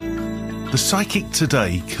the Psychic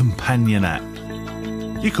Today companion app.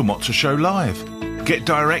 You can watch a show live, get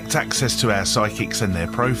direct access to our psychics and their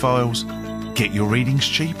profiles, get your readings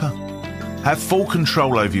cheaper, have full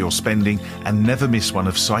control over your spending and never miss one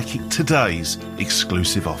of Psychic Today's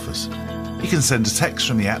exclusive offers. You can send a text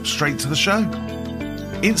from the app straight to the show.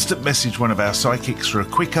 Instant message one of our psychics for a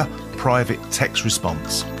quicker, private text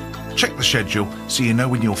response. Check the schedule so you know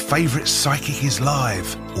when your favourite psychic is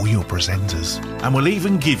live, or your presenters. And we'll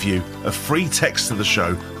even give you a free text to the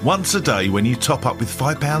show once a day when you top up with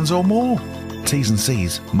 £5 or more. T's and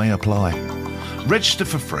C's may apply. Register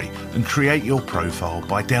for free and create your profile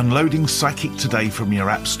by downloading Psychic Today from your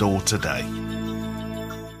app store today.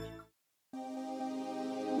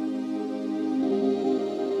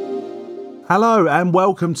 Hello and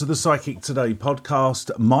welcome to the Psychic Today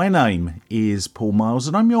podcast. My name is Paul Miles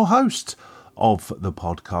and I'm your host of the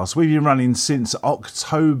podcast. We've been running since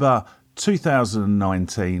October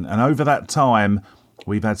 2019 and over that time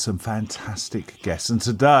we've had some fantastic guests and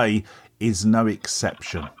today is no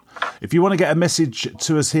exception. If you want to get a message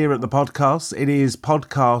to us here at the podcast, it is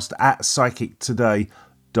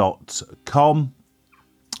podcast@psychictoday.com.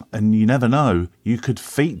 And you never know, you could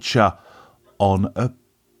feature on a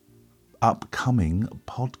upcoming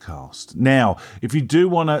podcast. Now, if you do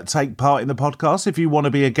want to take part in the podcast, if you want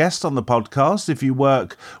to be a guest on the podcast, if you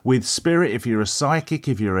work with spirit, if you're a psychic,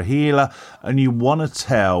 if you're a healer, and you want to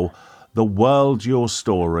tell the world your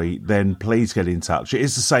story, then please get in touch. It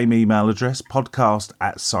is the same email address,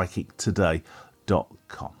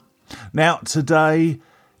 podcast@psychictoday.com. Now, today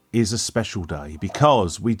is a special day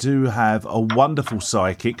because we do have a wonderful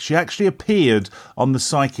psychic. She actually appeared on the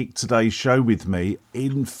Psychic Today show with me.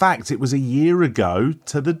 In fact, it was a year ago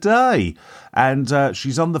to the day. And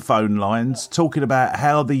she's on the phone lines talking about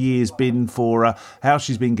how the year's been for her, how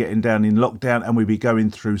she's been getting down in lockdown, and we'll be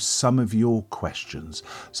going through some of your questions.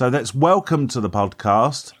 So let's welcome to the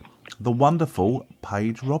podcast the wonderful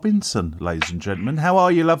Paige Robinson, ladies and gentlemen. How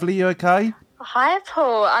are you, lovely? You okay? Hi,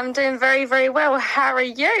 Paul. I'm doing very, very well. How are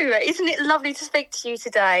you? Isn't it lovely to speak to you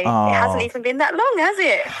today? Oh. It hasn't even been that long, has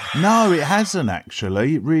it? No, it hasn't,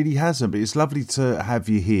 actually. It really hasn't. But it's lovely to have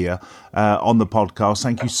you here on the podcast.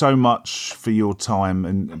 Thank you so much for your time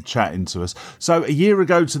and chatting to us. So a year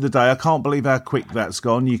ago to the day, I can't believe how quick that's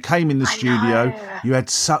gone. You came in the studio. Know. You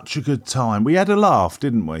had such a good time. We had a laugh,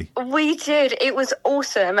 didn't we? We did. It was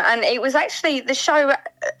awesome. And it was actually, the show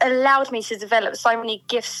allowed me to develop so many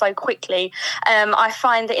gifts so quickly. I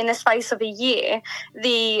find that in the space of a year,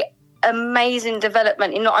 the amazing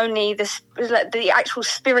development in not only the actual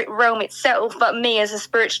spirit realm itself, but me as a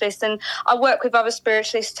spiritualist, and I work with other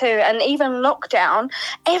spiritualists too. And even lockdown,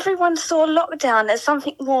 everyone saw lockdown as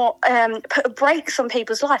something more put a brakes on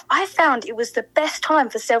people's life. I found it was the best time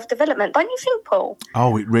for self-development. Don't you think, Paul?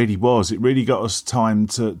 Oh, it really was. It really got us time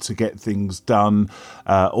to get things done,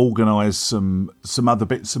 organise some other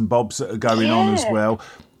bits and bobs that are going on as well.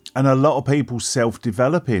 And a lot of people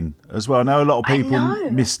self-developing as well. I know a lot of people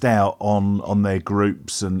missed out on their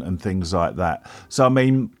groups and things like that. So, I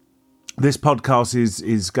mean, this podcast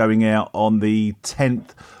is going out on the 10th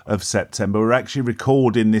of September. We're actually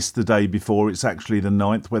recording this the day before. It's actually the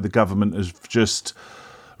 9th, where the government has just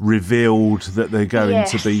revealed that they're going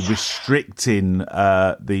to be restricting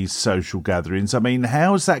these social gatherings. I mean,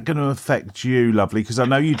 how is that going to affect you, lovely? Because I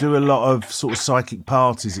know you do a lot of sort of psychic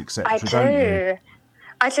parties, etc., don't you?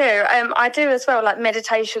 I do. I do as well, like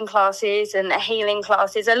meditation classes and healing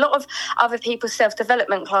classes, a lot of other people's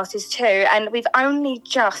self-development classes too. And we've only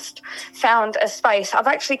just found a space. I've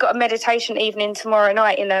actually got a meditation evening tomorrow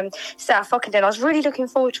night in South Ockenden. I was really looking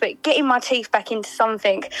forward to it, getting my teeth back into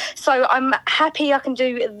something. So I'm happy I can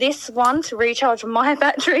do this one to recharge my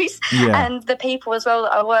batteries and the people as well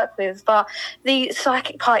that I work with. But the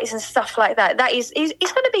psychic parties and stuff like that, it's going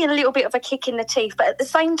to be a little bit of a kick in the teeth. But at the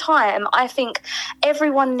same time, I think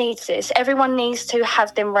everyone needs this. Everyone needs to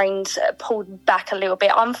have them reins pulled back a little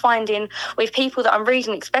bit. I'm finding with people that I'm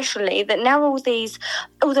reading especially that now all the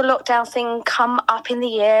lockdown thing come up in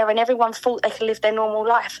the air and everyone thought they could live their normal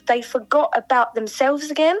life. They forgot about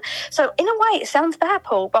themselves again. So in a way it sounds bad,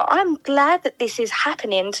 Paul, but I'm glad that this is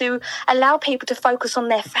happening to allow people to focus on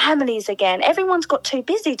their families again. Everyone's got too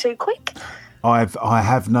busy too quick. I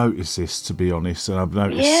have noticed this, to be honest, and I've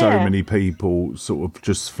noticed so many people sort of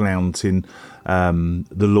just flaunting the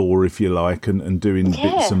law, if you like, and doing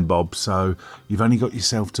bits and bobs. So you've only got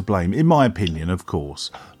yourself to blame, in my opinion, of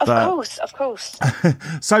course. Of course.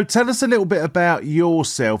 So tell us a little bit about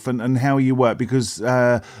yourself and how you work, because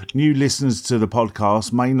new listeners to the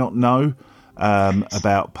podcast may not know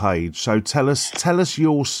about Paige. So tell us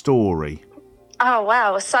your story. Oh,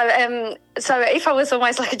 wow. So So if I was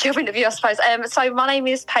almost like a job interview, I suppose. So my name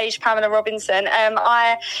is Paige Pamela Robinson.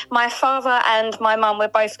 My father and my mum were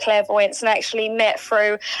both clairvoyants and actually met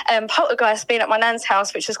through poltergeist being at my nan's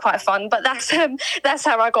house, which was quite fun. But that's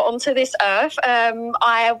how I got onto this earth.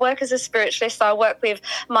 I work as a spiritualist. So I work with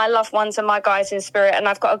my loved ones and my guides in spirit. And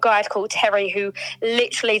I've got a guide called Terry who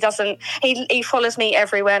literally doesn't. He follows me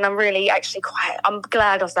everywhere, and I'm really actually I'm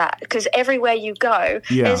glad of that, because everywhere you go,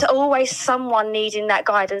 there's always someone needing that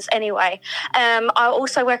guidance anyway. I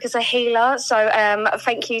also work as a healer, so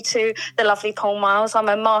thank you to the lovely Paul Miles. I'm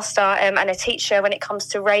a master and a teacher when it comes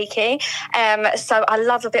to Reiki, so I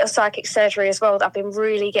love a bit of psychic surgery as well that I've been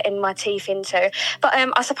really getting my teeth into. But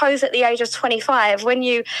I suppose at the age of 25, when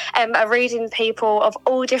you are reading people of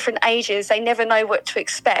all different ages, they never know what to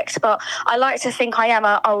expect. But I like to think I am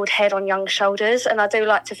an old head on young shoulders, and I do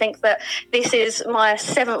like to think that this is my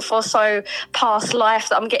 7th or so past life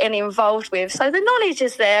that I'm getting involved with. So the knowledge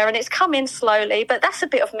is there, and it's coming slowly, but that's a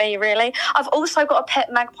bit of me, really. I've also got a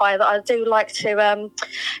pet magpie that I do like to,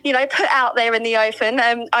 put out there in the open.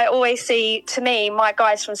 I always see, to me, my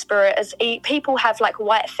guides from spirit as people have like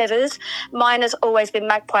white feathers. Mine has always been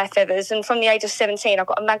magpie feathers, and from the age of 17, I've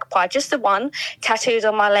got a magpie, just the one, tattooed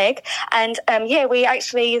on my leg. And we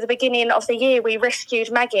actually, the beginning of the year, we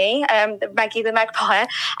rescued Maggie, Maggie the magpie,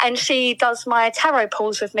 and she does my tarot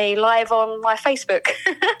pulls with me live on my Facebook.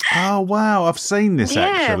 Oh, wow. I've seen this,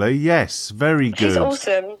 actually. Yes, very good. She's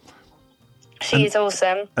awesome. She is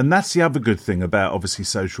awesome. And that's the other good thing about, obviously,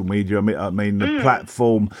 social media. I mean the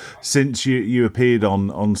platform, since you appeared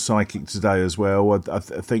on Psychic Today as well, I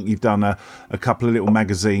think you've done a couple of little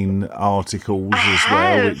magazine articles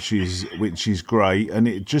well, which is great. And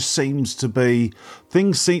it just seems to be,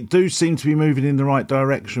 things do seem to be moving in the right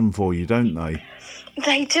direction for you, don't they?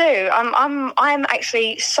 They do. I'm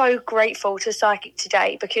actually so grateful to Psychic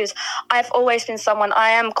Today, because I've always been someone,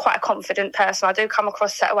 I am quite a confident person. I do come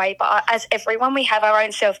across that way, but as everyone, we have our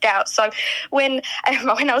own self-doubt. So when I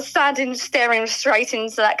was staring straight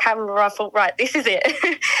into that camera, I thought, right, this is it.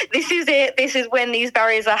 This is it. This is when these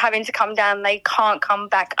barriers are having to come down. They can't come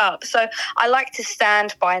back up. So I like to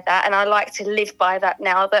stand by that, and I like to live by that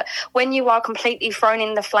now, that when you are completely thrown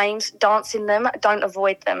in the flames, dance in them, don't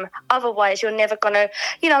avoid them. Otherwise, you're never going to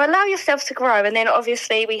allow yourself to grow. And then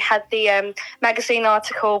obviously we had the magazine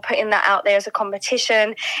article, putting that out there as a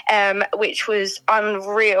competition, which was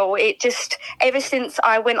unreal. It just, ever since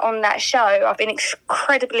I went on that show, I've been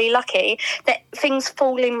incredibly lucky that things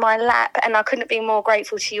fall in my lap, and I couldn't be more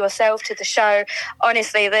grateful to yourself, to the show.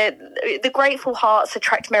 Honestly, the grateful hearts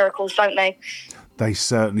attract miracles, don't they? They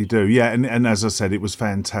certainly do, yeah. And as I said, it was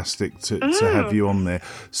fantastic to have you on there.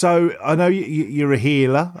 So I know you're a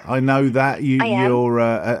healer. I know that you're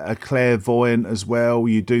a clairvoyant as well.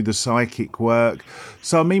 You do the psychic work.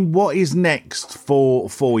 So I mean, what is next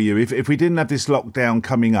for you? If we didn't have this lockdown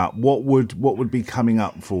coming up, what would be coming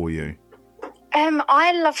up for you?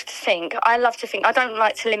 I love to think. I don't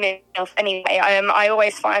like to limit myself anyway. I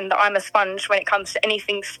always find that I'm a sponge when it comes to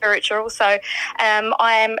anything spiritual. So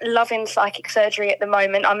I'm loving psychic surgery at the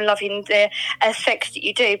moment. I'm loving the effects that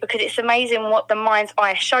you do, because it's amazing what the mind's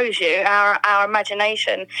eye shows you. Our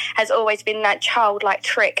imagination has always been that childlike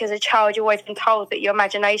trick. As a child, you've always been told that your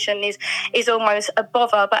imagination is almost a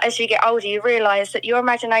bother. But as you get older, you realise that your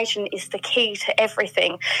imagination is the key to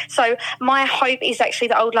everything. So my hope is actually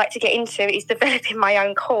that I would like to get into is developing my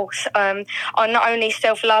own course on not only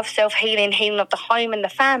self-love, self-healing, healing of the home and the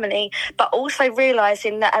family, but also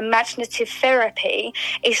realising that imaginative therapy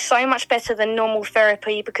is so much better than normal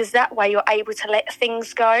therapy, because that way you're able to let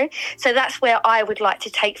things go. So that's where I would like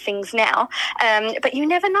to take things now. But you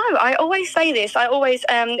never know. I always say this. I always,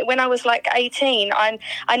 when I was like 18, I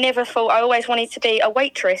never thought, I always wanted to be a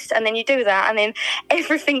waitress. And then you do that, and then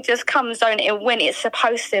everything just comes, don't it, when it's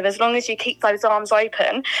supposed to, as long as you keep those arms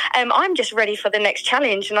open. I'm just ready for the next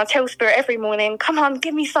challenge, and I tell Spirit every morning, come on,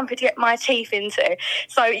 give me something to get my teeth into.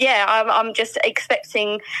 So yeah, I'm just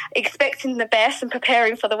expecting the best and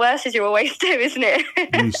preparing for the worst, as you always do, isn't it?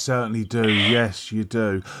 You certainly do. Yes, you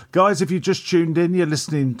do. Guys, if you just tuned in, you're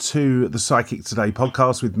listening to the Psychic Today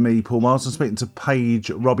podcast with me, Paul Miles. I'm speaking to Paige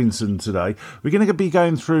Robinson today. We're going to be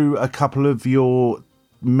going through a couple of your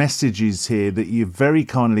messages here that you've very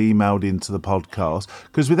kindly emailed into the podcast,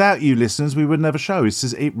 because without you listeners we wouldn't have a show.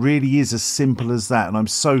 It really is as simple as that, and I'm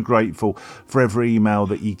so grateful for every email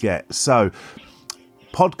that you get. So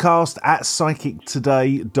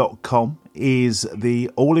podcast@psychictoday.com is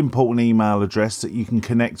the all-important email address that you can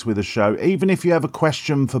connect with the show. Even if you have a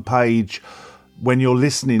question for Paige when you're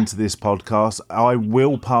listening to this podcast, I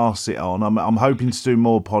will pass it on. I'm hoping to do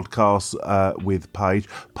more podcasts with Paige.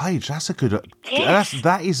 Paige, that's a good. Yes.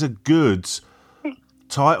 That is a good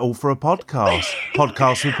title for a podcast.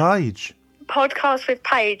 Podcast with Paige. Podcast with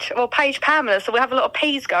Paige, or Paige Pamela, so we have a lot of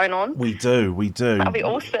P's going on. We do. That'd be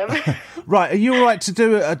awesome. Right, are you all right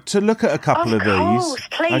to look at a couple of these? Of course,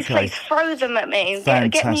 please throw them at me.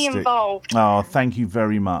 Get me involved. Oh, thank you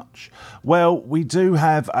very much. Well, we do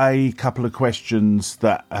have a couple of questions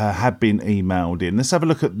that have been emailed in. Let's have a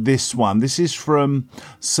look at this one. This is from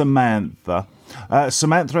Samantha.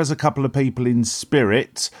 Samantha has a couple of people in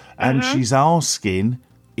spirit, and she's asking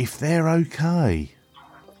if they're okay.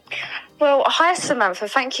 Well, hi, Samantha.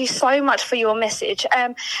 Thank you so much for your message.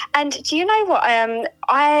 And do you know what?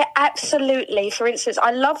 I absolutely, for instance,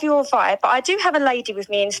 I love your vibe, but I do have a lady with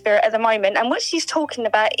me in spirit at the moment. And what she's talking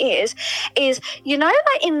about is, you know,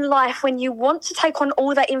 like in life, when you want to take on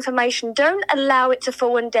all that information, don't allow it to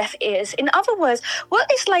fall on deaf ears. In other words, what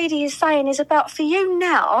this lady is saying is about for you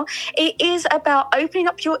now, it is about opening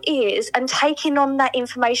up your ears and taking on that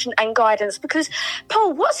information and guidance. Because,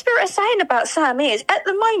 Paul, what spirit is saying about Sam is, at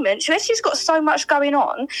the moment, she's got so much going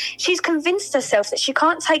on, she's convinced herself that she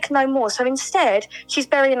can't take no more. So instead, she's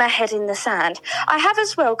burying her head in the sand. I have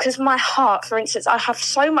as well, because my heart, for instance, I have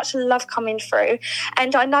so much love coming through.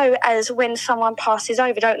 And I know as when someone passes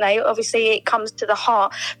over, don't they? Obviously, it comes to the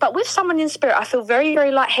heart. But with someone in spirit, I feel very,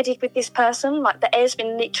 very lightheaded with this person. Like the air's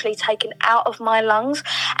been literally taken out of my lungs.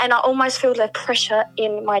 And I almost feel the pressure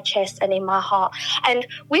in my chest and in my heart. And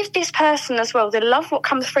with this person as well, the love what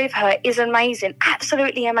comes through for her is amazing.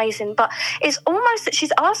 Absolutely amazing. But it's almost that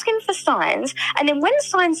she's asking for signs, and then when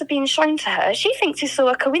signs are being shown to her, she thinks it's all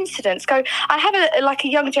a coincidence. I have a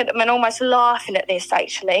young gentleman almost laughing at this,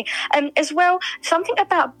 actually. As well, something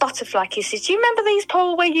about butterfly kisses. Do you remember these,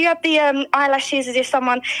 Paul, where you have the eyelashes as if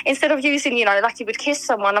someone, instead of using, you know, like you would kiss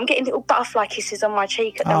someone, I'm getting little butterfly kisses on my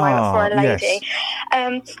cheek at the moment for a lady.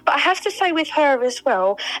 Yes. But I have to say with her as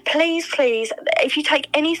well, please, if you take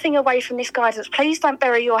anything away from this guidance, please don't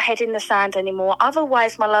bury your head in the sand anymore.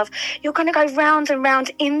 Otherwise, my love, you're going to go round and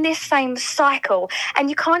round in this same cycle, and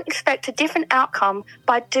you can't expect a different outcome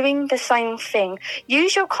by doing the same thing.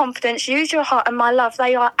 Use your confidence, use your heart, and my love,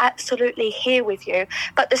 they are absolutely here with you.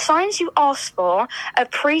 But the signs you ask for,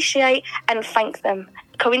 appreciate and thank them.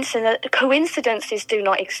 Coincidences do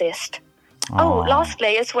not exist. Oh,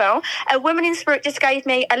 lastly as well, a woman in spirit just gave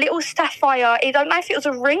me a little sapphire. I don't know if it was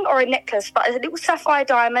a ring or a necklace, but a little sapphire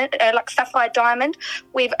diamond,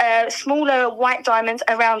 with smaller white diamonds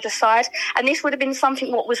around the side. And this would have been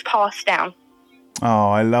something what was passed down. Oh,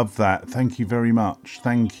 I love that. Thank you very much.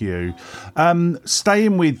 Thank you.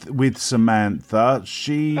 Staying with Samantha,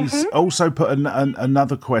 she's also put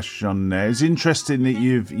another question on there. It's interesting that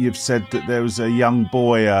you've said that there was a young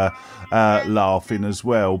boy laughing as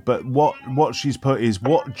well. But what she's put is,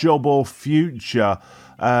 what job or future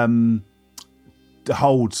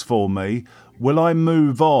holds for me? Will I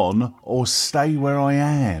move on or stay where I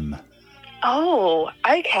am? Oh,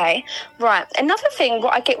 okay. Right. Another thing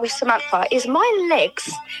what I get with Samantha is my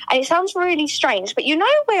legs, and it sounds really strange, but you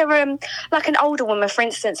know where, like an older woman, for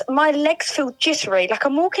instance, my legs feel jittery. Like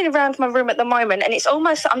I'm walking around my room at the moment, and it's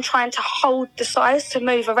almost that I'm trying to hold the size to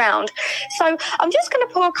move around. So I'm just going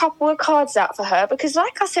to pull a couple of cards out for her, because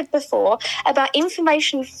like I said before, about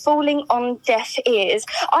information falling on deaf ears,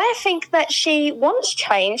 I think that she wants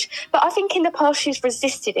change, but I think in the past she's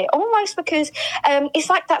resisted it, almost because it's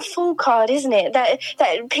like that fool card, isn't it?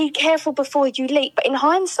 That be careful before you leap. But in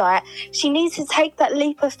hindsight, she needs to take that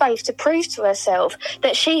leap of faith to prove to herself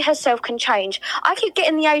that she herself can change. I keep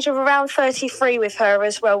getting the age of around 33 with her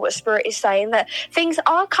as well, what Spirit is saying, that things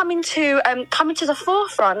are coming to the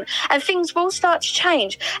forefront and things will start to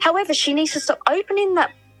change. However, she needs to stop opening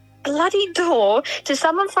that bloody door to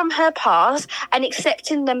someone from her past and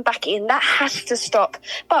accepting them back in. That has to stop.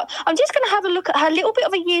 But I'm just going to have a look at her little bit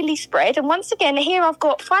of a yearly spread. And once again, here I've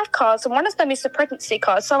got 5 cards, and one of them is the pregnancy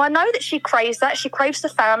card. So I know that she craves that. She craves the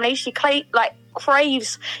family. She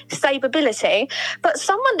craves stability, but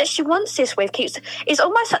someone that she wants this with is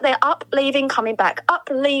almost like they're up, leaving, coming back, up,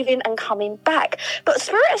 leaving and coming back. But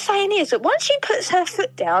Spirit is saying is that once she puts her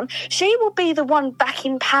foot down, she will be the one back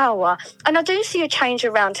in power. And I do see a change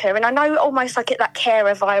around her, and I know almost I get that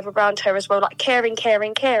carer vibe around her as well, like caring.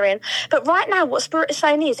 But right now what Spirit is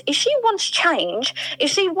saying is, if she wants change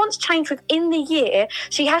within the year,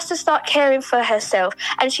 she has to start caring for herself.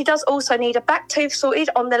 And she does also need a back tooth sorted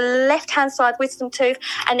on the left hand side, wisdom tooth,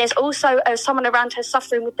 and there's also someone around her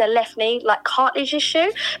suffering with their left knee, like cartilage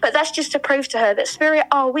issue. But that's just to prove to her that Spirit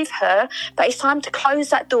are with her, but it's time to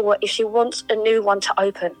close that door if she wants a new one to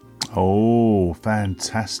open. Oh,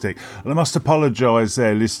 fantastic. And I must apologise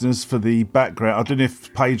there, listeners, for the background. I don't know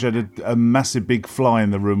if Paige had a massive big fly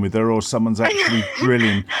in the room with her or someone's actually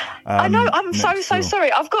drilling. I know, I'm so sorry.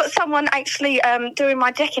 I've got someone actually doing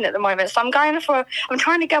my decking at the moment, so I'm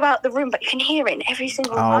trying to go out the room, but you can hear it in every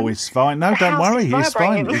single one. Oh, it's fine. No, don't worry. It's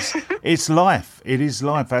fine. It's life. It is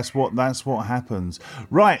life. That's what happens.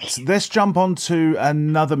 Right, let's jump on to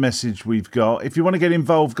another message we've got. If you want to get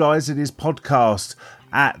involved, guys, it is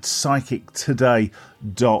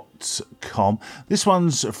podcast@psychictoday.com. This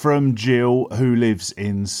one's from Jill, who lives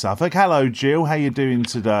in Suffolk. Hello, Jill. How you doing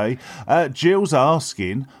today? Jill's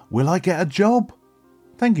asking, will I get a job?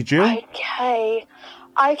 Thank you, Jill. Okay.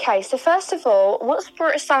 So first of all, what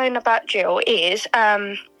Spirit is saying about Jill is...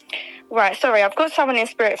 Right, sorry, I've got someone in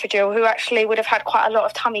spirit for Jill who actually would have had quite a lot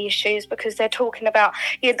of tummy issues because they're talking about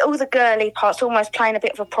all the girly parts almost playing a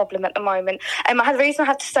bit of a problem at the moment. And the reason I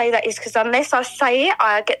have to say that is because unless I say it,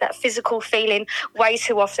 I get that physical feeling way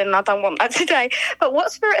too often, and I don't want that today. But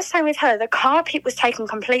what Spirit is saying with her, the carpet was taken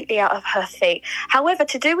completely out of her feet. However,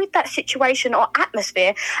 to do with that situation or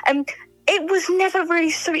atmosphere, it was never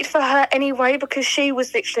really suited for her anyway because she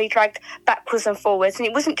was literally dragged backwards and forwards, and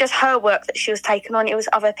it wasn't just her work that she was taking on, it was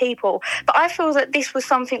other people. But I feel that this was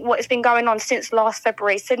something what has been going on since last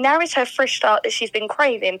February, so now it's her fresh start that she's been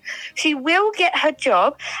craving. She will get her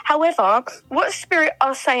job. However, what Spirit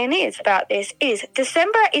are saying is about this is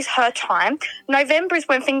December is her time, November is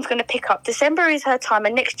when things are going to pick up, December is her time,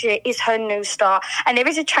 and next year is her new start, and there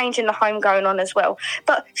is a change in the home going on as well.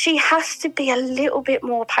 But she has to be a little bit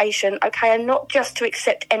more patient, okay, and not just to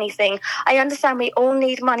accept anything. I understand we all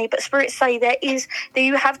need money, but Spirits say that you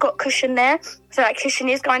have got cushion there, so that cushion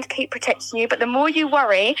is going to keep protecting you. But the more you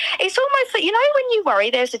worry, it's almost like, when you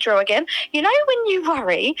worry, there's the drill again, when you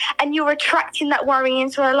worry and you're attracting that worry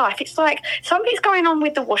into her life, it's like something's going on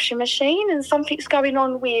with the washing machine and something's going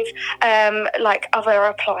on with like other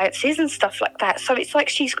appliances and stuff like that. So it's like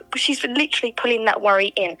she's literally pulling that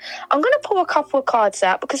worry in. I'm going to pull a couple of cards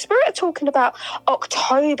out because Spirit are talking about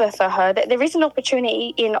October for her, that there is an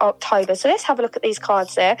opportunity in October. So let's have a look at these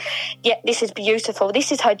cards there. Yeah, this is beautiful.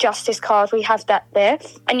 This is her Justice card. We have that there.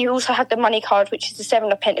 And you also have the money card, which is the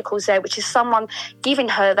Seven of Pentacles there, which is someone giving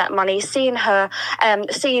her that money, seeing her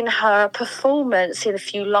performance,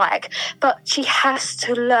 if you like. But she has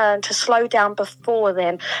to learn to slow down before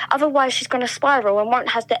then. Otherwise, she's going to spiral and won't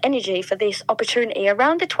have the energy for this opportunity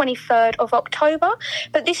around the 23rd of October.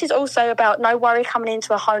 But this is also about no worry coming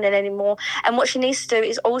into her home anymore. And what she needs to do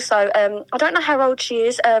is also, I don't know how old she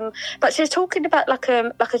is, but she's talking about like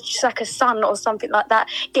a son or something like that,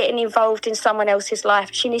 getting involved in someone else's life.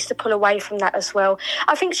 She needs to pull away from that as well.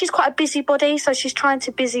 I think she's quite a busybody, so she's trying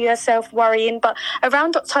to busy herself worrying, but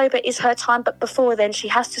around October is her time. But before then, she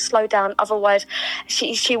has to slow down, otherwise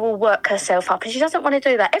she will work herself up, and she doesn't want to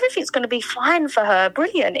do that. Everything's going to be fine for her.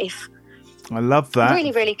 Brilliant. I love that.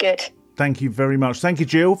 Really, really good. Thank you very much. Thank you,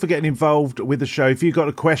 Jill, for getting involved with the show. If you've got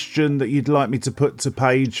a question that you'd like me to put to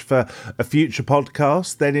Paige for a future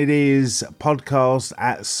podcast, then it is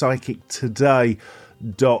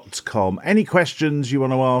podcast@psychictoday.com. Any questions you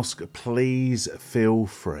want to ask, please feel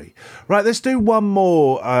free. Right, let's do one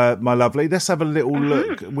more, my lovely. Let's have a little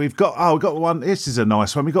look. We've got one. This is a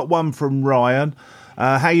nice one. We've got one from Ryan.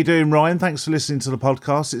 How you doing, Ryan? Thanks for listening to the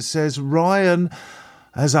podcast. It says, Ryan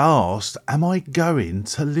has asked, am I going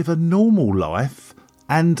to live a normal life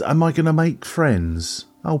and am I going to make friends?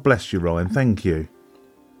 Oh, bless you, Ryan. Thank you.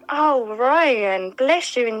 Oh, Ryan,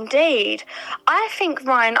 bless you indeed. I think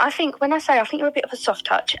when I think you're a bit of a soft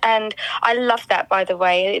touch, and I love that, by the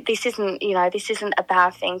way. This isn't a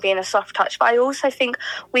bad thing, being a soft touch, but I also think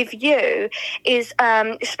with you is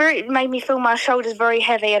Spirit made me feel my shoulders very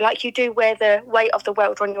heavy, and like you do wear the weight of the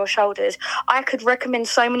world on your shoulders. I could recommend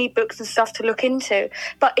so many books and stuff to look into,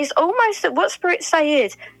 but it's almost that what Spirit say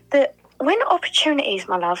is that when opportunities,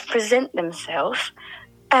 my love, present themselves.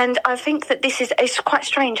 And I think that it's quite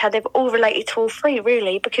strange how they've all related to all three,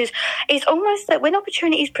 really, because it's almost that when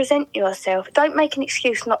opportunities present yourself, don't make an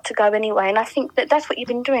excuse not to go anyway. And I think that that's what you've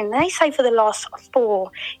been doing. They say for the last 4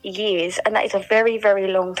 years, and that is a very, very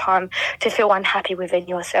long time to feel unhappy within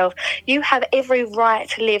yourself. You have every right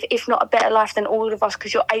to live, if not a better life than all of us,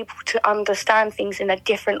 because you're able to understand things in a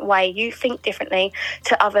different way. You think differently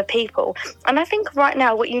to other people. And I think right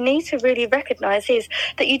now what you need to really recognise is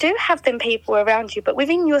that you do have them people around you, but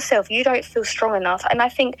within yourself you don't feel strong enough. And I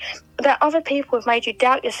think that other people have made you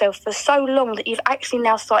doubt yourself for so long that you've actually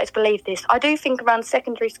now started to believe this. I do think around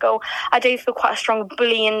secondary school, I do feel quite a strong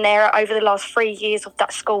bullying there over the last 3 years of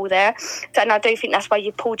that school there. And I do think that's why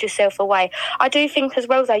you pulled yourself away. I do think as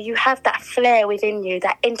well, though, you have that flair within you,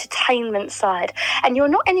 that entertainment side. And you're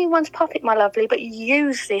not anyone's puppet, my lovely, but you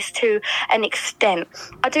use this to an extent.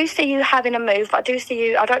 I do see you having a move. I do see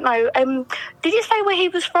you, I don't know, did you say where he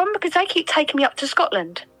was from? Because they keep taking me up to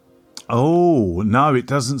Scotland. Oh, no, it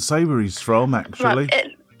doesn't say where he's from, actually.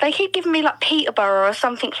 Right, they keep giving me like Peterborough or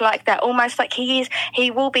something like that, almost like he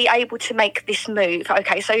will be able to make this move.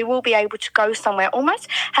 Okay, so he will be able to go somewhere, almost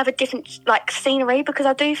have a different like scenery, because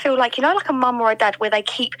I do feel like, you know, like a mum or a dad where they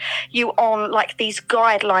keep you on like these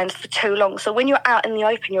guidelines for too long. So when you're out in the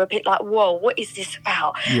open, you're a bit like, whoa, what is this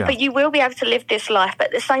about? Yeah. But you will be able to live this life. But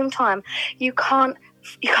at the same time, you can't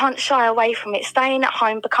shy away from it. Staying at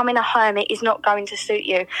home, becoming a hermit is not going to suit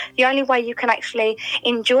you. The only way you can actually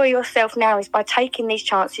enjoy yourself now is by taking these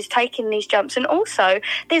chances, taking these jumps. And also,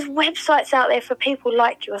 there's websites out there for people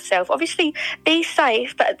like yourself. Obviously, be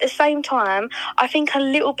safe, but at the same time, I think a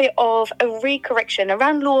little bit of a recorrection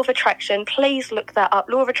around law of attraction. Please look that up.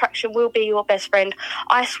 Law of attraction will be your best friend.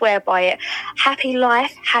 I swear by it. Happy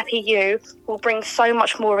life, happy you will bring so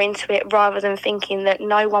much more into it, rather than thinking that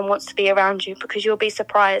no one wants to be around you, because you'll be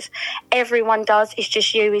surprised. Everyone does. It's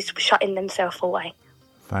just you is shutting themselves away.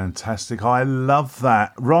 Fantastic. I love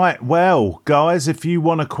that. Right. Well, guys, if you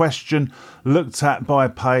want a question looked at by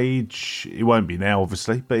Paige, it won't be now,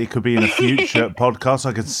 obviously, but it could be in a future podcast.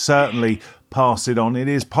 I can certainly pass it on. It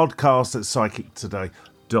is podcast@psychictoday.com.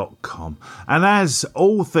 And as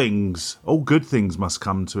all things, all good things must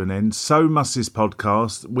come to an end, so must this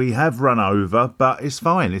podcast. We have run over, but it's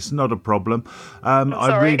fine. It's not a problem.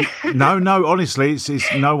 Sorry. No, honestly,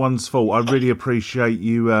 it's no one's fault. I really appreciate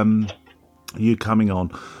you coming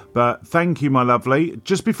on. But thank you, my lovely.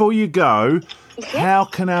 Just before you go, how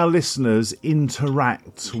can our listeners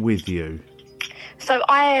interact with you? So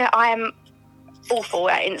I'm awful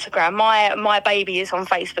at Instagram. My baby is on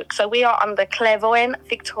Facebook. So we are under Clairvoyant,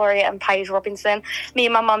 Victoria and Paige Robinson. Me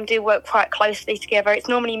and my mum do work quite closely together. It's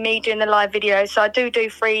normally me doing the live videos. So I do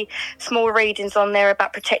free small readings on there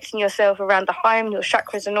about protecting yourself around the home, your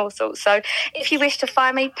chakras and all sorts. So if you wish to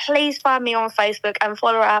find me, please find me on Facebook and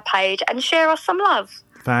follow our page and share us some love.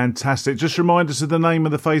 Fantastic. Just remind us of the name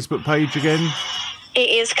of the Facebook page again. It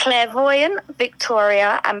is Clairvoyant,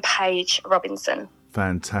 Victoria and Paige Robinson.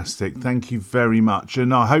 Fantastic. Thank you very much.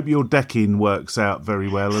 And I hope your decking works out very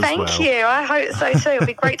well as well. Thank you. I hope so too. It'd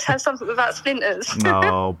be great to have something without splinters.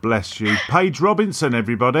 Oh, bless you. Paige Robinson,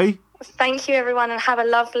 everybody. Thank you, everyone, and have a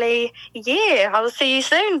lovely year. I will see you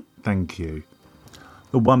soon. Thank you.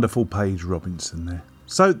 The wonderful Paige Robinson there.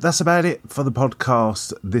 So that's about it for the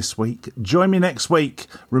podcast this week. Join me next week.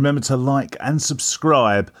 Remember to like and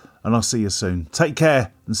subscribe, and I'll see you soon. Take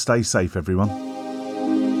care and stay safe, everyone.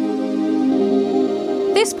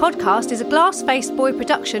 This podcast is a Glass-Faced Boy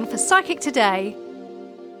production for Psychic Today.